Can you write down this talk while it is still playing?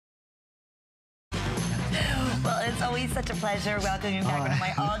Well, it's always such a pleasure welcoming back one of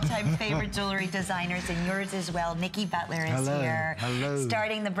my all-time favorite jewelry designers, and yours as well. Nicky Butler is here. Hello.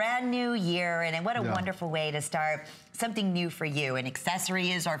 Starting the brand new year, and what a wonderful way to start something new for you. And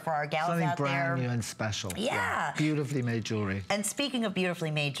accessories are for our gals something out there. Something brand new and special. Yeah. Beautifully made jewelry. And speaking of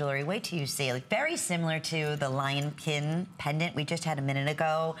beautifully made jewelry, wait till you see. Like, very similar to the lion pin pendant we just had a minute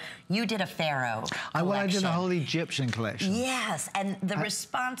ago. You did a Pharaoh collection. Well, I did a whole Egyptian collection. Yes, and the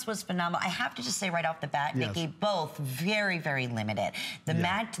response was phenomenal. I have to just say right off the bat, Nicky, both very, very limited.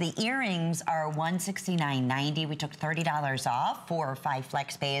 The earrings are $169.90. We took $30 off, 4 or 5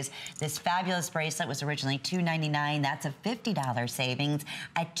 flex pays. This fabulous bracelet was originally $299. That's a $50 savings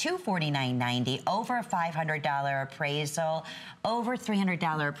at $249.90. Over a $500 appraisal, over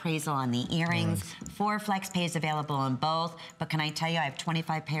 $300 appraisal on the earrings. 4 flex pays available on both. But can I tell you, I have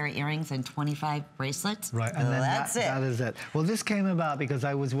 25 pair of earrings and 25 bracelets. Right, and then that is it. Well, this came about because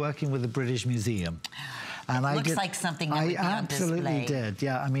I was working with the British Museum. And it looks like something that would be on display. I absolutely did,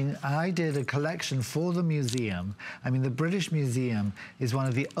 yeah. I mean, I did a collection for the museum. I mean, the British Museum is one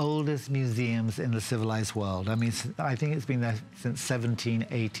of the oldest museums in the civilized world. I mean, I think it's been there since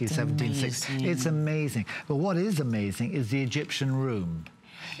 1780, 1760. It's amazing. But what is amazing is the Egyptian room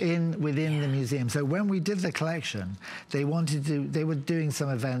within the museum. So when we did the collection, they were doing some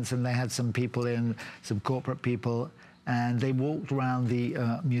events, and they had some people in, some corporate people, and they walked around the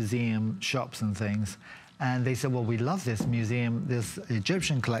museum shops and things. And they said, well, we love this museum, this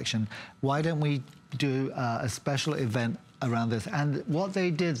Egyptian collection. Why don't we do a special event around this? And what they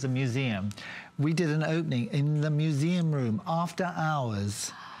did, the museum, we did an opening in the museum room after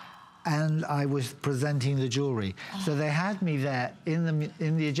hours, and I was presenting the jewelry. So they had me there in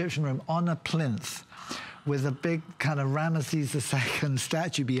the Egyptian room on a plinth, with a big kind of Ramesses II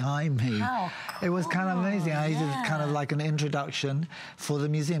statue behind me. How cool. It was kind of amazing. I did kind of like an introduction for the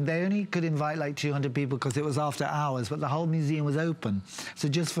museum. They only could invite like 200 people because it was after hours, but the whole museum was open. So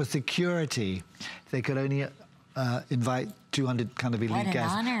just for security, they could only invite 200 kind of elite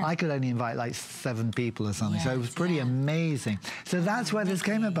guests. Honor. I could only invite like 7 people or something, so it was pretty amazing. So that's where this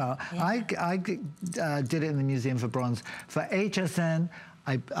came about. I did it in the Museum for Bronze. For HSN,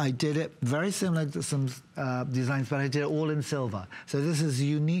 I did it very similar to some designs, but I did it all in silver. So this is a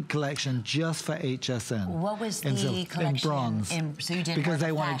unique collection just for HSN. What was the collection? In bronze. So you did because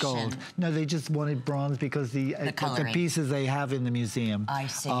they wanted gold. No, they just wanted bronze because the pieces they have in the museum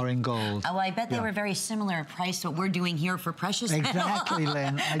are in gold. Oh, I bet they were very similar in price to what we're doing here for precious metal. Exactly,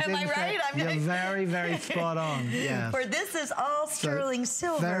 Lynn. Am I right? You're very, very spot on. Yes. For this is all sterling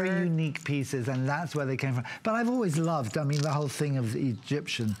silver. Very unique pieces, and that's where they came from. But I've always loved, I mean, the whole thing of the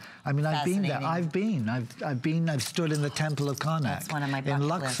Egyptian. I mean, I've been there. I've stood in the Temple of Karnak. That's one of my bucket in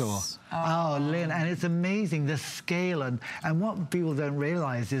Luxor. Lists. Oh, Lynn, and it's amazing, the scale. And what people don't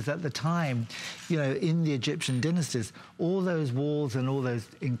realize is at the time, you know, in the Egyptian dynasties, all those walls and all those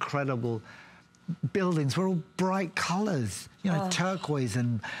incredible buildings were all bright colors, you know, turquoise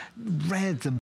and reds and